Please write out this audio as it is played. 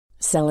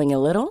Selling a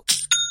little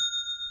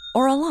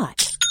or a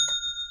lot?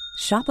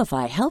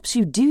 Shopify helps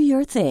you do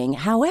your thing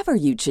however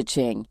you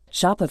cha-ching.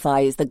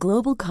 Shopify is the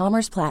global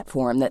commerce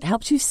platform that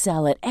helps you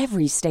sell at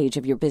every stage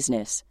of your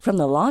business. From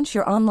the launch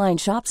your online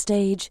shop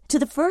stage to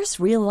the first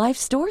real-life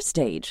store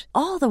stage,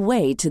 all the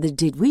way to the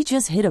did we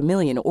just hit a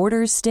million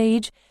orders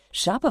stage.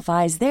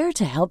 Shopify is there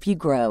to help you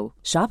grow.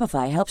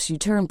 Shopify helps you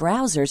turn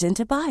browsers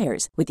into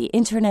buyers with the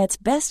internet's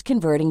best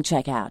converting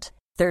checkout.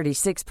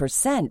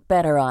 36%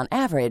 better on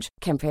average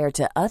compared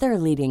to other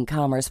leading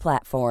commerce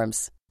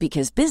platforms.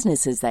 Because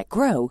businesses that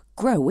grow,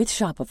 grow with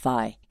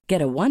Shopify.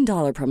 Get a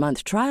 $1 per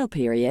month trial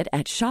period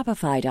at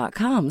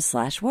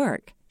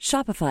shopify.com/work.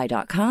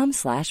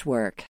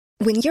 Shopify.com/work.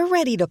 When you're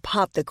ready to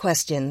pop the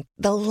question,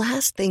 the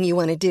last thing you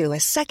want to do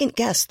is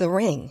second-guess the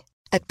ring.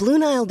 At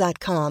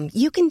BlueNile.com,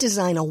 you can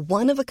design a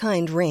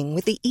one-of-a-kind ring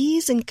with the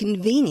ease and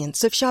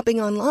convenience of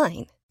shopping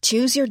online.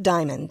 Choose your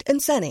diamond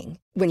and setting.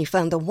 When you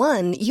find the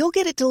one, you'll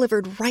get it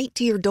delivered right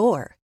to your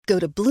door. Go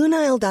to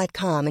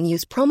BlueNile.com and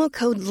use promo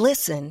code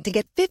LISTEN to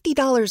get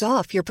 $50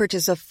 off your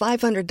purchase of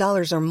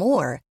 $500 or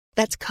more.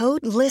 That's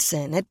code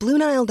LISTEN at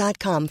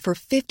BlueNile.com for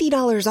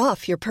 $50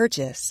 off your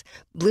purchase.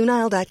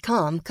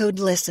 BlueNile.com, code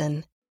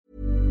LISTEN.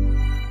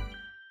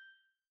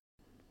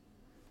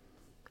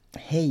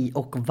 Hej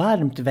och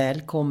varmt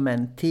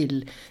välkommen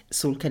till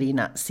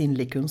Sol-Carina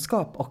sinnlig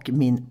kunskap och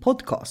min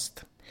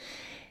podcast.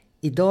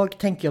 Idag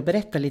tänker jag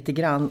berätta lite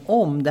grann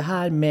om det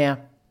här med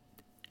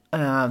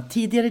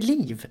tidigare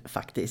liv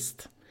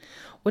faktiskt.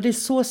 Och det är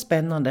så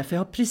spännande för jag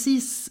har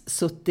precis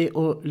suttit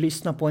och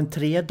lyssnat på en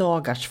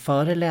 3-dagars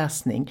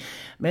föreläsning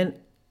med en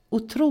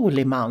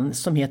otrolig man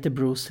som heter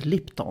Bruce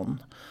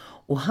Lipton.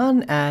 Och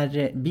han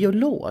är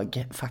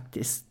biolog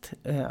faktiskt.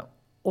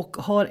 Och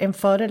har en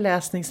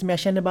föreläsning som jag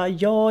känner bara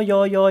ja.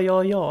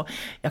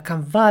 Jag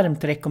kan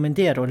varmt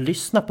rekommendera att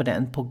lyssna på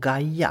den på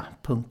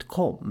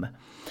gaia.com.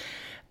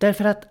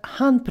 Därför att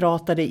han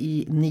pratade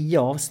i 9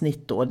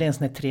 avsnitt då, det är en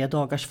sån här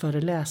 3-dagars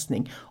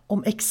föreläsning,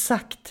 om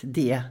exakt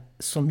det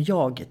som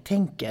jag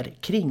tänker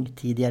kring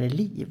tidigare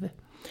liv.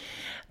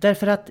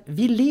 Därför att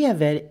vi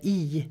lever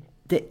i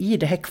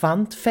det här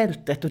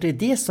kvantfältet och det är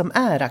det som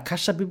är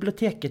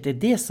Akasha-biblioteket, det är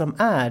det som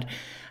är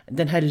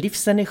den här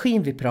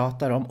livsenergin vi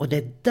pratar om och det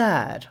är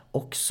där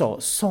också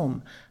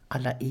som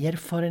alla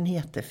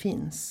erfarenheter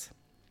finns.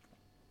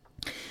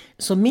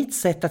 Så mitt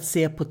sätt att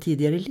se på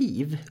tidigare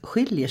liv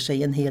skiljer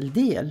sig en hel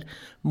del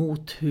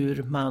mot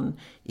hur man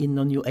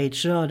inom New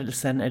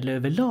Age-rörelsen eller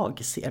överlag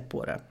ser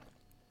på det.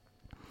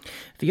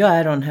 För jag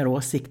är av den här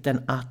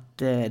åsikten att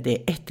det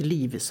är ett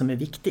liv som är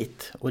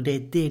viktigt och det är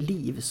det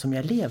liv som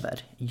jag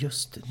lever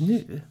just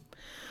nu.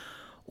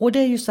 Och det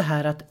är ju så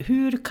här att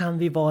hur kan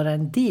vi vara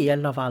en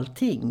del av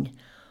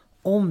allting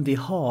om vi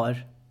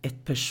har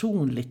ett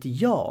personligt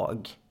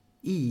jag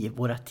i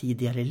våra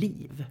tidigare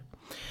liv?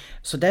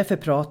 Så därför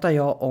pratar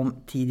jag om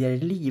tidigare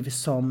liv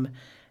som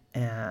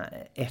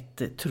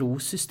ett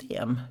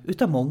trosystem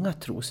utav många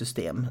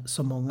trosystem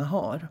som många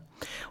har.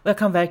 Och jag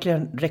kan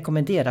verkligen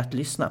rekommendera att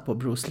lyssna på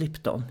Bruce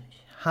Lipton.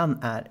 Han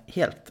är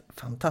helt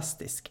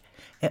fantastisk.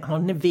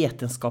 Han är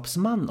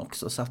vetenskapsman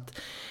också så att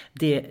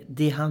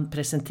det han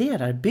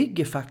presenterar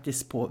bygger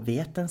faktiskt på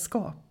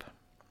vetenskap.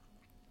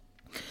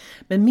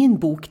 Men min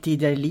bok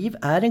Tidigare liv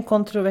är en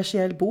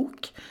kontroversiell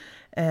bok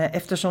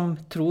eftersom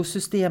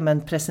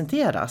trosystemen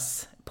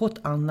presenteras på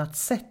ett annat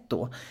sätt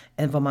då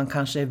än vad man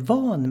kanske är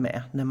van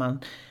med när man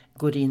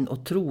går in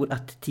och tror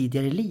att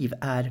tidigare liv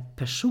är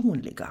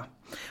personliga.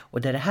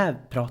 Och det här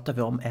pratar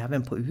vi om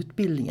även på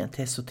utbildningen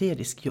till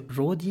esoterisk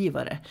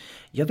rådgivare.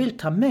 Jag vill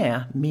ta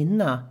med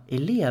mina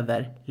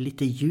elever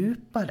lite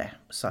djupare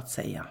så att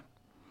säga.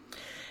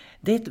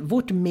 Det är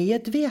vårt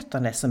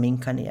medvetande som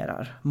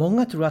inkarnerar.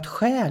 Många tror att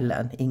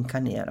själen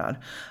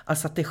inkarnerar.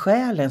 Alltså att det är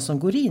själen som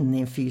går in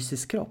i en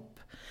fysisk kropp.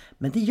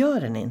 Men det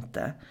gör den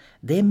inte.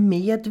 Det är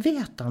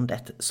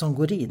medvetandet som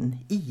går in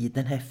i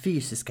den här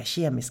fysiska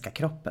kemiska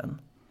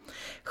kroppen.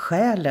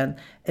 Själen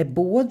är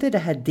både det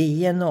här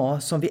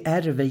DNA som vi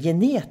ärver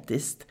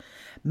genetiskt.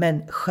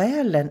 Men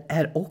själen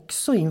är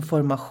också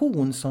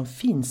information som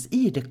finns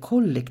i det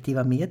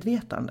kollektiva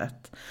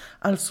medvetandet.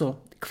 Alltså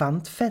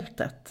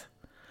kvantfältet.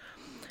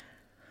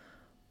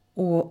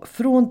 Och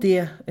från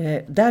det,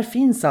 där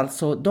finns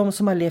alltså de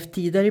som har levt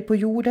tidigare på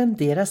jorden,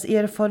 deras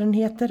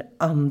erfarenheter,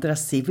 andra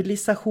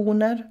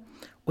civilisationer.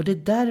 Och det är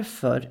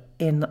därför,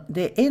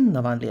 det är en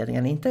av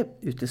anledningarna, inte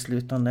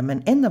uteslutande,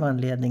 men en av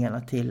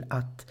anledningarna till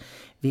att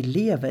vi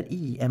lever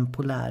i en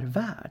polär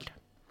värld.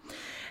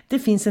 Det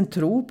finns en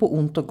tro på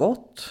ont och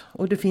gott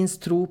och det finns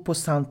tro på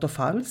sant och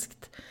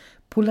falskt.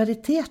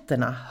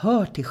 Polariteterna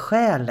hör till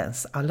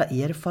själens alla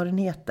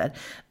erfarenheter.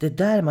 Det är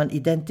där man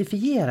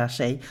identifierar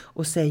sig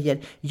och säger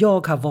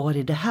jag har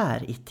varit det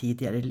här i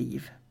tidigare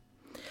liv.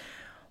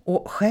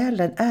 Och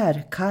själen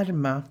är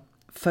karma.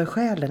 För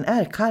själen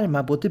är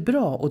karma både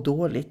bra och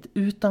dåligt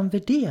utan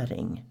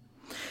värdering.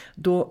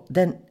 Då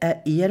den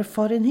är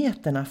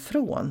erfarenheterna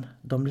från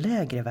de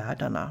lägre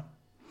världarna.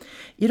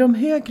 I de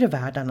högre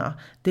världarna,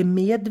 där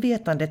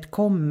medvetandet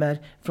kommer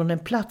från en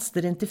plats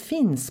där det inte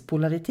finns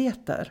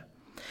polariteter.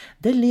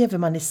 Där lever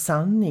man i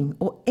sanning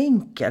och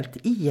enkelt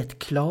i ett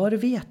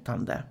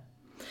klarvetande.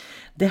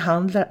 Det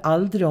handlar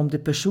aldrig om det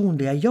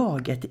personliga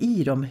jaget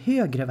i de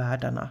högre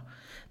världarna.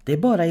 Det är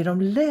bara i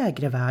de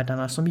lägre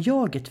världarna som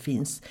jaget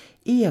finns,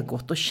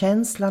 egot och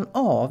känslan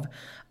av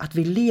att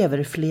vi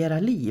lever flera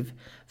liv.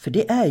 För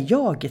det är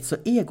jagets och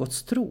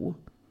egots tro.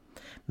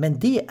 Men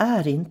det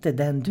är inte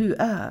den du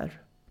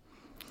är.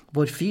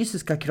 Vår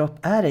fysiska kropp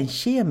är en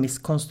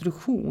kemisk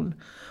konstruktion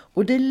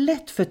och det är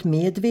lätt för ett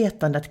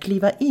medvetande att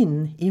kliva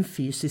in i en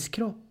fysisk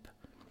kropp.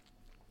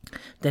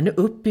 Den är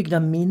uppbyggd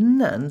av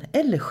minnen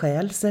eller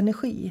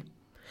själsenergi.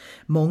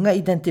 Många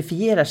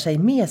identifierar sig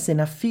med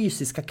sina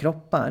fysiska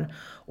kroppar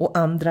och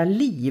andra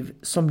liv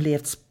som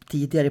levts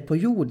tidigare på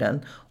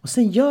jorden och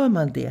sen gör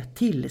man det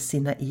till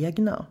sina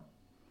egna.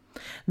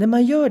 När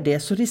man gör det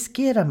så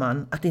riskerar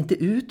man att inte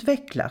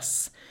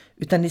utvecklas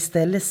utan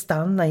istället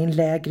stanna i en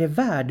lägre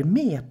värld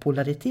med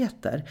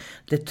polariteter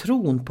där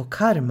tron på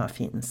karma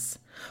finns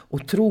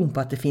och tron på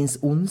att det finns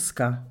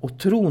ondska och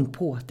tron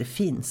på att det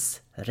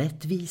finns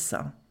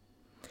rättvisa.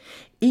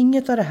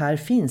 Inget av det här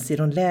finns i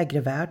de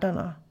lägre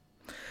världarna.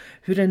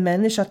 Hur en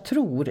människa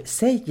tror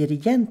säger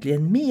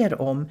egentligen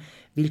mer om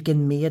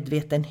vilken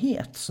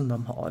medvetenhet som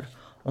de har.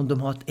 Om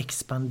de har ett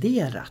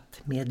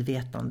expanderat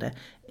medvetande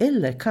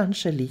eller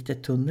kanske lite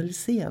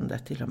tunnelseende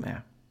till och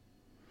med.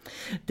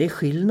 Det är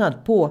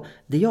skillnad på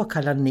det jag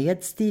kallar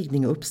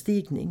nedstigning och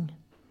uppstigning.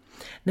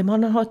 När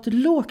man har ett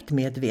lågt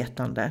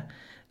medvetande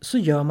så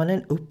gör man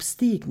en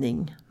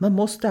uppstigning. Man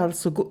måste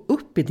alltså gå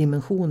upp i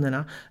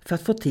dimensionerna för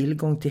att få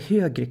tillgång till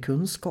högre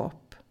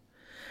kunskap.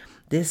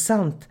 Det är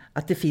sant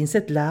att det finns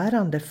ett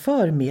lärande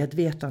för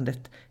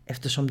medvetandet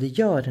eftersom det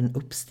gör en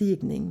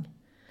uppstigning.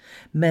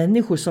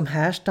 Människor som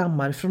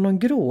härstammar från de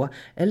grå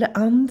eller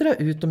andra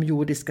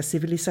utomjordiska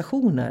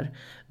civilisationer,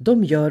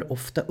 de gör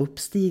ofta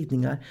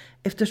uppstigningar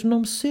eftersom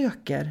de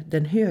söker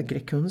den högre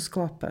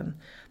kunskapen.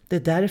 Det är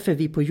därför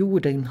vi på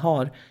jorden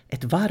har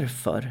ett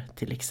varför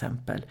till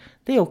exempel.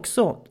 Det är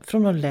också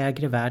från de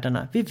lägre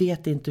världarna. Vi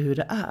vet inte hur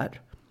det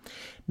är.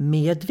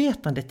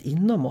 Medvetandet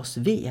inom oss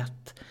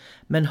vet.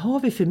 Men har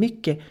vi för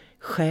mycket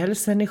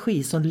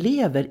själsenergi som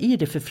lever i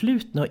det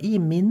förflutna och i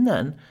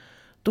minnen,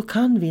 då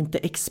kan vi inte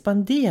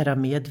expandera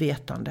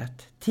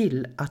medvetandet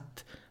till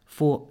att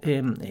få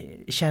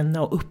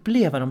känna och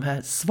uppleva de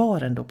här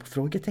svaren då på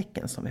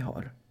frågetecken som vi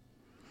har.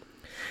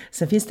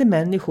 Sen finns det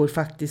människor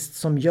faktiskt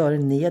som gör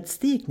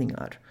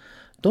nedstigningar.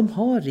 De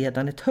har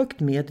redan ett högt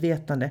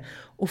medvetande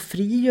och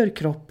frigör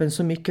kroppen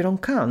så mycket de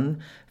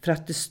kan för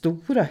att det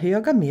stora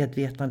höga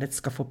medvetandet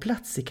ska få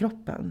plats i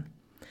kroppen.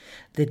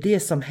 Det är det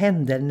som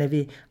händer när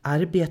vi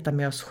arbetar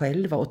med oss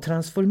själva och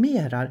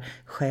transformerar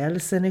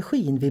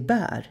själsenergin vi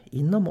bär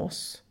inom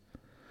oss.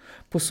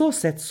 På så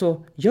sätt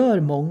så gör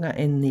många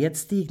en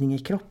nedstigning i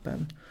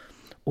kroppen.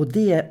 Och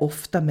det är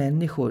ofta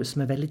människor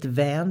som är väldigt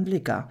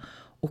vänliga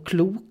och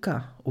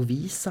kloka och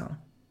visa.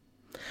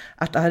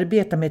 Att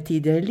arbeta med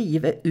tidigare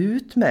liv är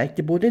utmärkt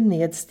i både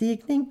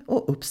nedstigning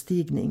och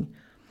uppstigning.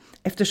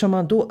 Eftersom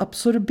man då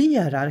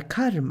absorberar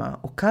karma,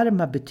 och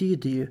karma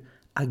betyder ju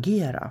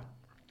agera,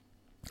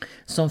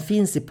 som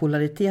finns i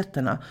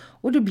polariteterna,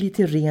 och det blir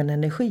till ren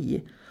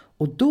energi.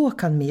 Och då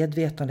kan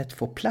medvetandet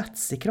få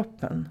plats i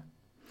kroppen.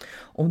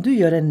 Om du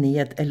gör en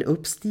ned- eller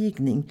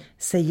uppstigning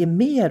säger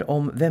mer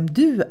om vem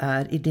du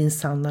är i din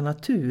sanna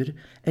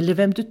natur eller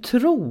vem du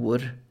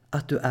tror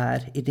att du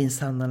är i din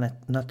sanna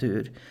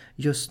natur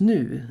just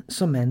nu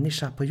som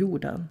människa på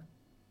jorden.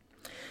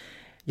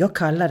 Jag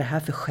kallar det här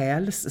för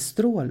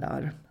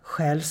själsstrålar.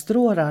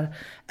 Själsstrålar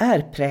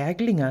är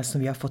präglingar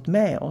som vi har fått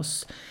med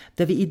oss,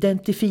 där vi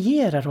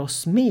identifierar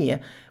oss med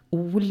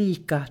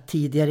olika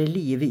tidigare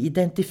liv. Vi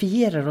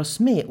identifierar oss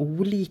med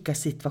olika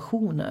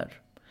situationer.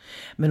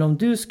 Men om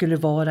du skulle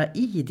vara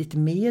i ditt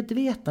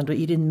medvetande och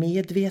i din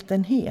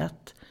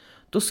medvetenhet,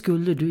 då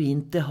skulle du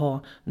inte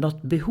ha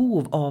något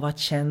behov av att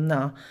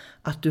känna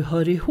att du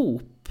hör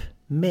ihop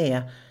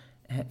med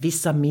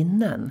vissa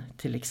minnen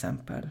till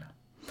exempel.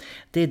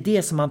 Det är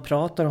det som man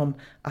pratar om,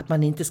 att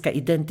man inte ska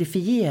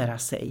identifiera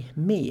sig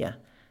med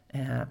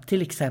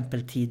till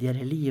exempel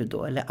tidigare liv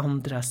då, eller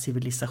andra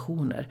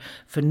civilisationer.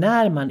 För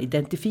när man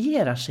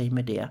identifierar sig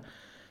med det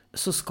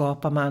så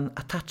skapar man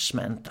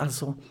attachment,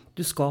 alltså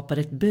du skapar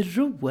ett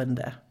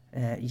beroende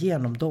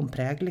genom de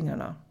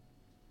präglingarna.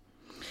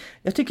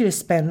 Jag tycker det är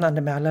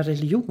spännande med alla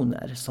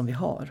religioner som vi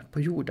har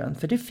på jorden,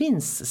 för det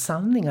finns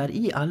sanningar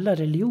i alla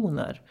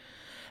religioner.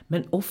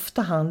 Men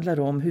ofta handlar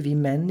det om hur vi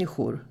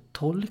människor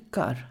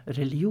tolkar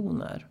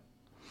religioner.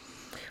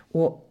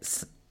 Och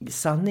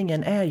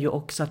sanningen är ju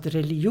också att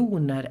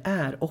religioner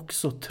är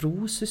också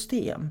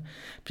trosystem.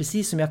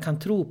 Precis som jag kan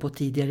tro på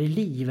tidigare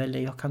liv, eller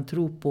jag kan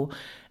tro på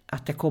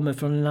att jag kommer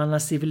från en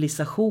annan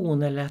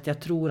civilisation, eller att jag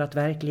tror att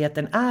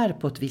verkligheten är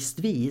på ett visst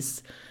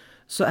vis,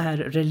 så är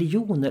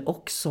religioner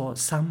också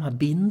samma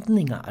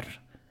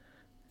bindningar.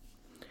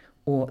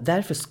 Och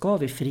därför ska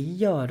vi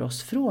frigöra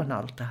oss från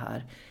allt det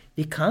här.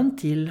 Vi kan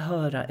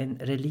tillhöra en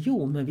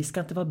religion, men vi ska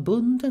inte vara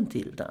bunden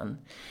till den.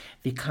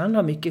 Vi kan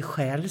ha mycket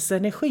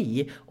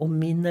själsenergi och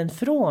minnen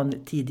från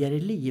tidigare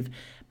liv,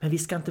 Men vi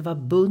ska inte vara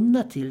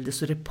bundna till det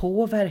så det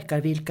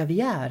påverkar vilka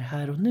vi är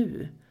här och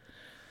nu.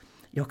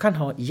 Jag kan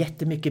ha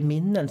jättemycket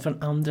minnen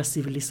från andra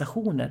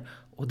civilisationer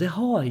och det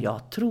har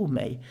jag, tro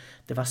mig.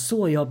 Det var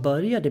så jag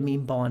började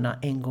min bana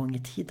en gång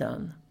i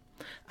tiden.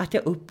 Att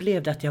jag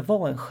upplevde att jag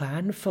var en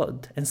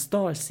stjärnfödd, en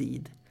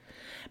starseed.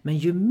 Men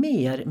ju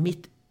mer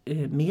mitt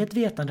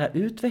medvetande har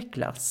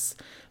utvecklats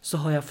så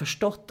har jag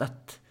förstått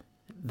att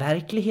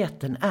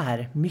verkligheten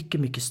är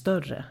mycket, mycket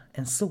större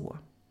än så.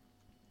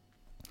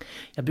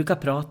 Jag brukar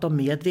prata om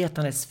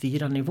medvetandets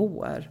 4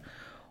 nivåer.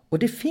 Och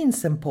det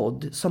finns en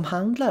podd som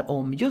handlar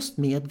om just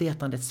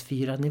medvetandets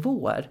 4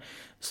 nivåer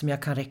som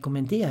jag kan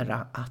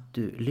rekommendera att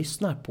du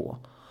lyssnar på.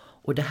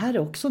 Och det här är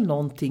också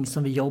någonting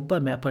som vi jobbar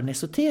med på den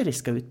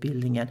esoteriska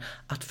utbildningen,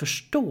 att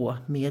förstå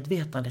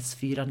medvetandets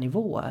 4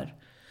 nivåer.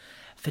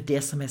 För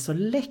det som är så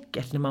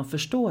läckert när man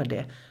förstår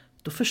det,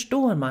 då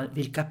förstår man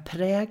vilka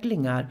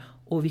präglingar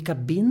och vilka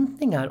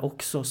bindningar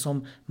också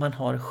som man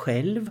har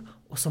själv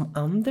och som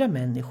andra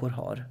människor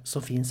har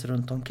som finns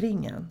runt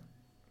omkring en.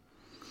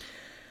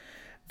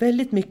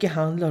 Väldigt mycket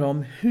handlar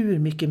om hur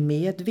mycket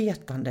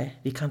medvetande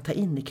vi kan ta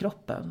in i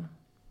kroppen.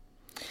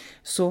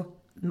 Så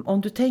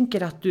om du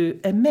tänker att du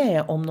är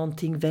med om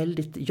någonting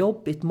väldigt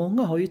jobbigt,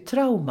 många har ju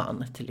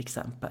trauman till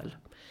exempel.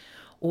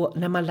 Och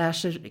när man lär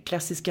sig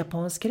klassisk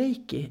japansk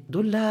reiki,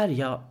 då lär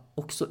jag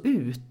också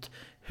ut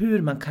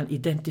hur man kan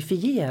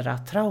identifiera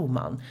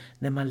trauman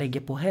när man lägger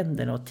på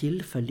händerna och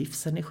tillför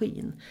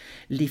livsenergin.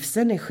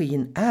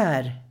 Livsenergin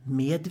är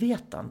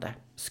medvetande,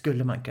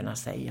 skulle man kunna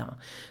säga.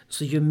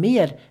 Så ju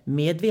mer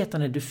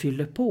medvetande du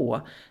fyller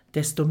på,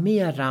 desto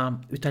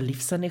mera utav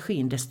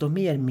livsenergin, desto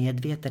mer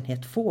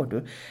medvetenhet får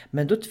du.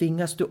 Men då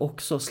tvingas du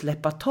också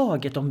släppa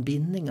taget om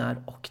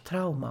bindningar och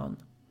trauman.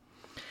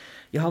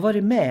 Jag har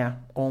varit med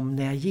om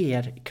när jag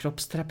ger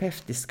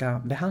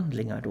kroppsterapeutiska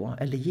behandlingar då,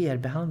 eller ger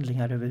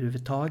behandlingar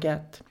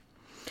överhuvudtaget.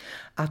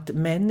 Att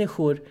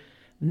människor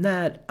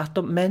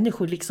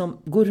liksom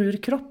går ur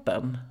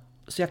kroppen.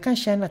 Så jag kan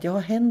känna att jag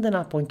har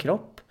händerna på en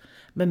kropp,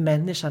 men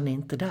människan är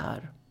inte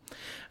där.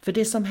 För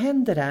det som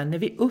händer är när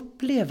vi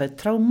upplever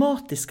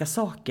traumatiska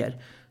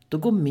saker, då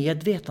går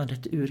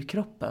medvetandet ur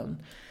kroppen.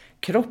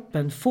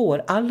 Kroppen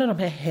får alla de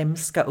här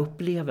hemska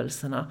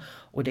upplevelserna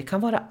och det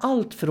kan vara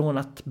allt från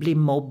att bli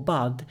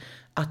mobbad,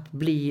 att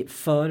bli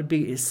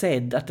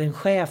förbisedd, att en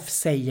chef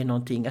säger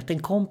någonting, att en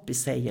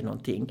kompis säger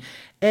någonting,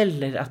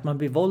 eller att man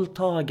blir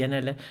våldtagen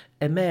eller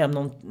är med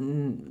om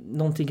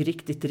någonting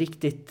riktigt,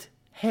 riktigt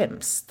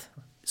hemskt,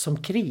 som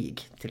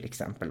krig till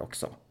exempel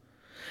också.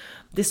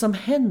 Det som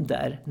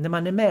händer när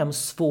man är med om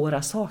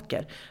svåra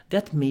saker, det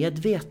är att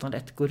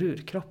medvetandet går ur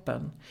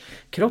kroppen.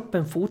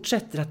 Kroppen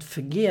fortsätter att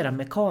fungera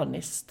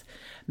mekaniskt.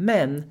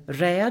 Men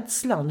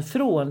rädslan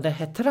från det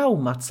här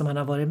traumat som man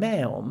har varit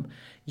med om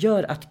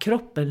gör att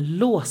kroppen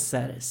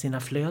låser sina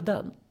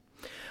flöden.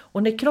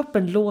 Och när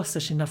kroppen låser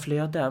sina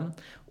flöden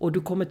och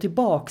du kommer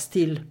tillbaks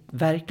till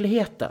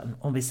verkligheten,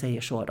 om vi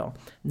säger så då,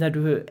 när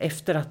du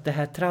efter att det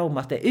här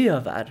traumat är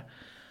över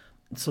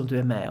som du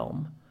är med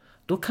om,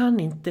 då kan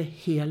inte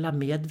hela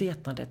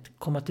medvetandet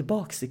komma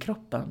tillbaks i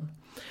kroppen.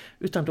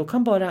 Utan då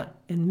kan bara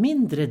en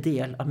mindre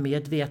del av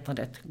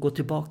medvetandet gå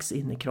tillbaks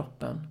in i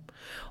kroppen.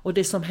 Och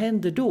det som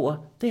händer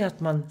då, det är att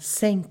man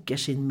sänker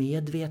sin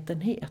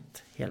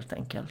medvetenhet helt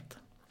enkelt.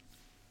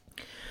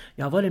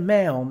 Jag har varit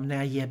med om när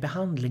jag ger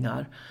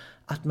behandlingar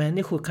att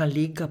människor kan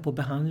ligga på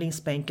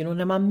behandlingsbänken och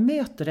när man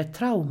möter ett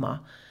trauma,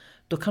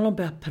 då kan de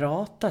börja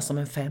prata som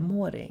en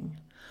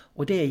 5-åring.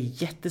 Och det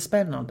är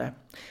jättespännande.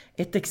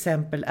 Ett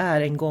exempel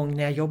är en gång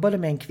när jag jobbade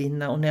med en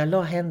kvinna och när jag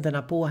la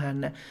händerna på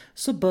henne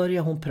så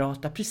började hon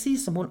prata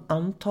precis som hon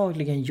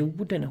antagligen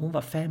gjorde när hon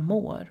var 5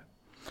 år.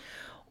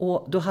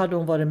 Och då hade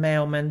hon varit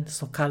med om en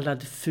så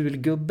kallad ful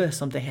gubbe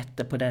som det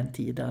hette på den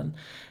tiden,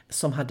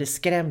 som hade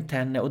skrämt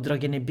henne och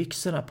dragit ner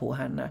byxorna på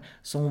henne.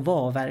 Så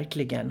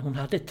hon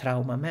hade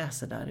trauma med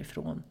sig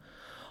därifrån.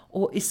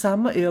 Och i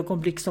samma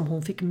ögonblick som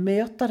hon fick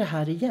möta det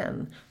här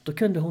igen, då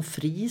kunde hon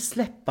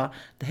frisläppa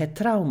det här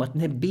traumat,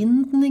 den här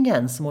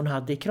bindningen som hon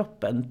hade i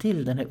kroppen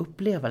till den här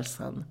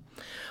upplevelsen.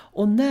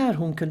 Och när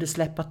hon kunde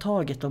släppa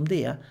taget om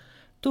det,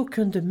 då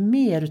kunde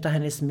mer utav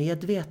hennes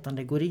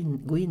medvetande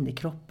gå in i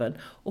kroppen.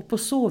 Och på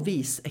så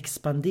vis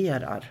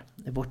expanderar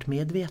vårt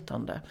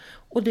medvetande.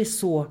 Och det är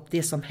så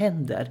det som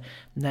händer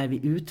när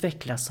vi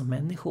utvecklas som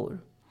människor.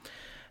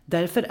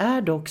 Därför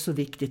är det också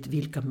viktigt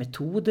vilka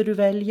metoder du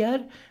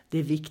väljer. Det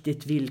är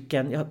viktigt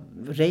vilken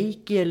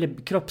reiki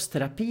eller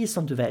kroppsterapi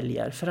som du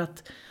väljer. För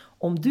att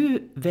om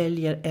du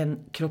väljer en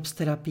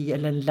kroppsterapi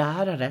eller en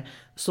lärare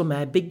som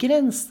är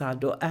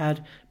begränsad och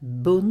är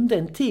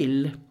bunden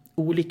till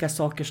olika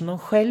saker som de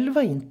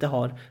själva inte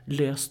har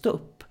löst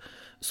upp,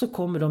 så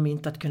kommer de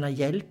inte att kunna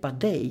hjälpa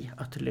dig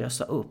att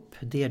lösa upp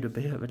det du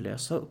behöver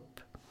lösa upp.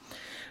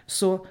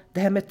 Så det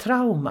här med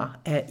trauma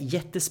är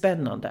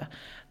jättespännande.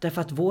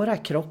 Därför att våra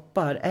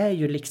kroppar är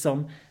ju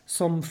liksom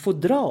som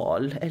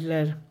fodral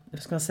eller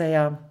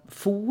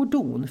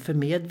fordon för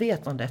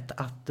medvetandet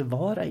att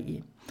vara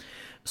i.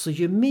 Så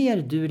ju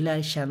mer du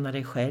lär känna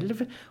dig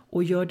själv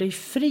och gör dig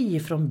fri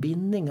från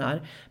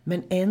bindningar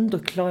men ändå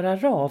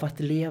klarar av att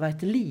leva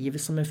ett liv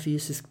som en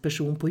fysisk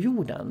person på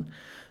jorden,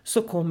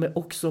 så kommer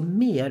också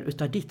mer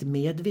utav ditt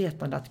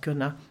medvetande att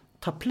kunna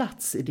ta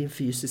plats i din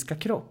fysiska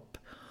kropp.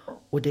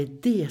 Och det är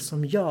det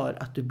som gör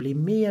att du blir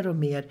mer och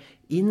mer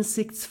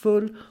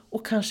insiktsfull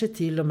och kanske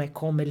till och med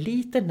kommer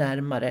lite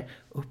närmare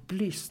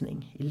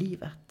upplysning i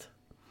livet.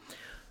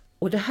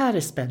 Och det här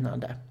är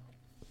spännande.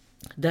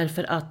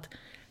 Därför att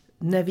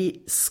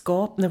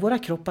när våra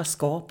kroppar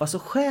skapas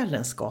och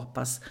själen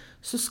skapas,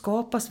 så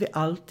skapas vi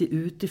alltid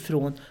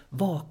utifrån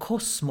vad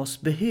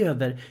kosmos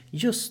behöver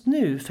just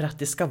nu för att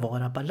det ska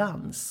vara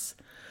balans.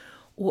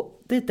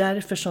 Och det är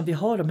därför som vi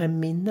har de här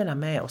minnena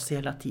med oss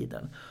hela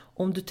tiden.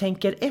 Om du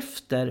tänker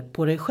efter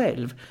på dig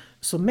själv,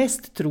 så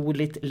mest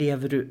troligt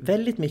lever du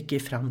väldigt mycket i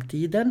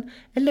framtiden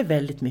eller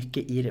väldigt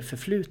mycket i det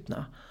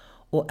förflutna.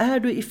 Och är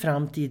du i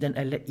framtiden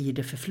eller i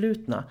det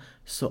förflutna,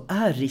 så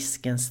är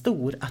risken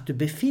stor att du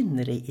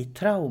befinner dig i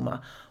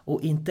trauma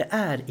och inte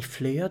är i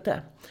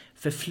flöde.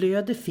 För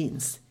flöde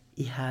finns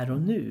i här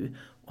och nu.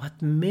 Och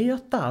att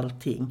möta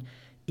allting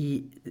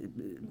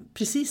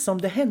precis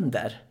som det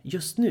händer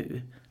just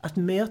nu. Att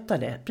möta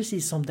det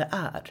precis som det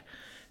är.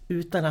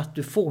 Utan att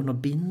du får några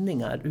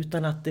bindningar,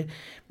 utan att det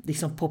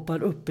liksom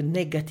poppar upp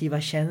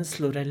negativa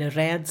känslor eller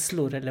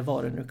rädslor eller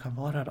vad det nu kan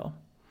vara då.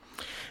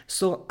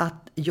 Så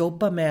att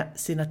jobba med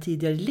sina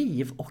tidigare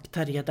liv och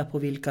ta reda på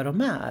vilka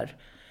de är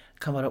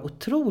kan vara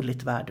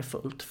otroligt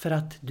värdefullt, för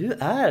att du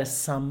är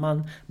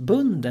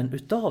sammanbunden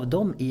utav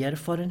de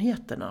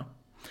erfarenheterna.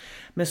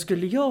 Men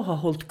skulle jag ha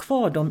hållit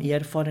kvar de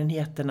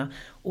erfarenheterna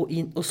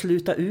och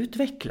sluta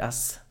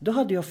utvecklas, då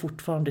hade jag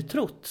fortfarande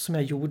trott, som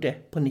jag gjorde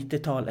på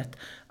 90-talet,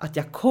 att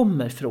jag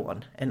kommer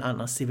från en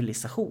annan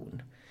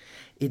civilisation.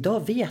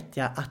 Idag vet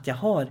jag att jag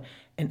har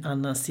en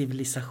annan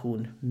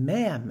civilisation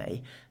med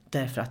mig,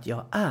 därför att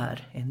jag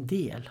är en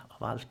del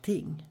av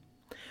allting.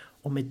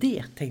 Och med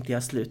det tänkte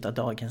jag sluta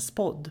dagens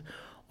podd.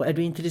 Och är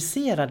du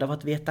intresserad av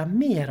att veta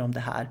mer om det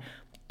här,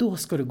 då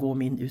ska du gå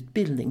min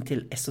utbildning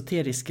till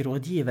esoterisk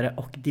rådgivare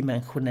och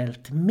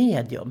dimensionellt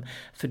medium.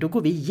 För då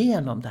går vi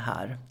igenom det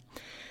här.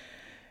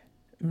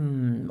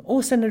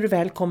 Och sen är du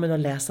välkommen att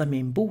läsa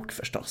min bok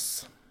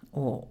förstås.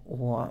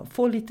 Och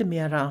få lite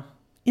mera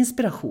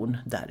inspiration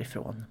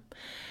därifrån.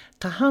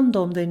 Ta hand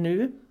om dig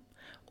nu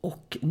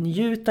och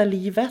njuta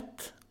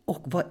livet.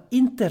 Och var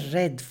inte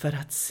rädd för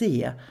att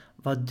se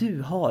vad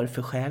du har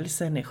för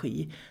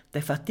själsenergi.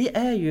 Därför att det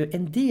är ju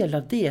en del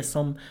av det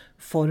som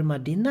formar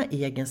dina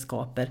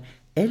egenskaper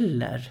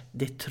eller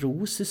det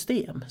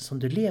trosystem som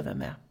du lever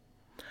med.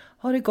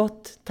 Ha det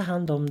gott, ta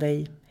hand om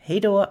dig. Hej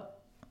då!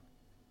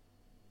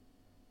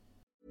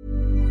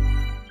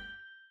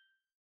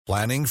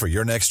 Planning for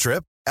your next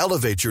trip?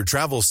 Elevate your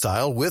travel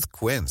style with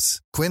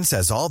Quince. Quince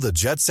has all the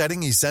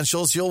jet-setting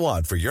essentials you'll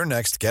want for your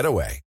next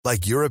getaway,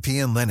 like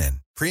European linen,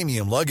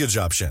 premium luggage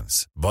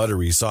options,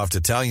 buttery soft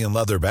Italian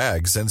leather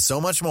bags, and so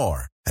much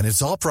more. And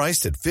it's all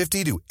priced at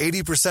 50 to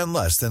 80%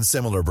 less than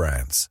similar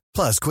brands.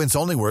 Plus, Quince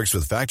only works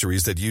with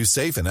factories that use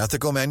safe and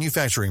ethical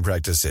manufacturing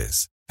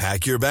practices.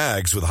 Pack your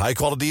bags with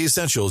high-quality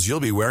essentials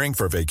you'll be wearing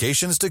for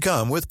vacations to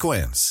come with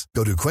Quince.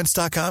 Go to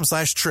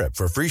quince.com/trip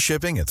for free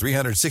shipping and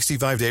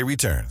 365-day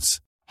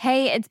returns.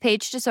 Hey, it's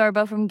Paige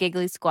DeSorbo from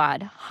Giggly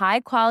Squad.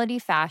 High quality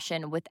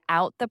fashion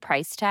without the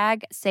price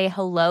tag. Say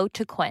hello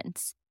to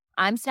Quince.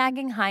 I'm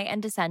snagging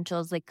high-end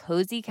essentials like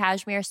cozy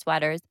cashmere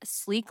sweaters,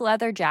 sleek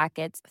leather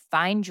jackets,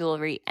 fine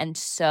jewelry, and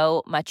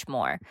so much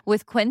more.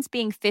 With Quince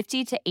being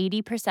 50 to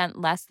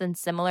 80% less than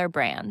similar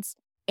brands.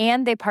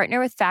 And they partner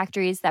with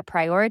factories that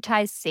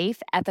prioritize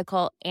safe,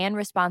 ethical, and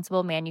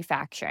responsible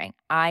manufacturing.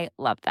 I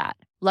love that.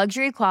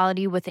 Luxury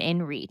quality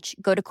within reach.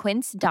 Go to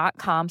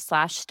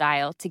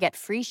quince.com/style to get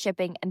free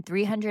shipping and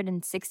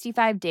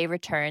 365-day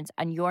returns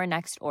on your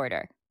next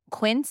order.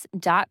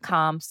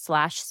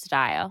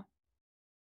 Quince.com/style.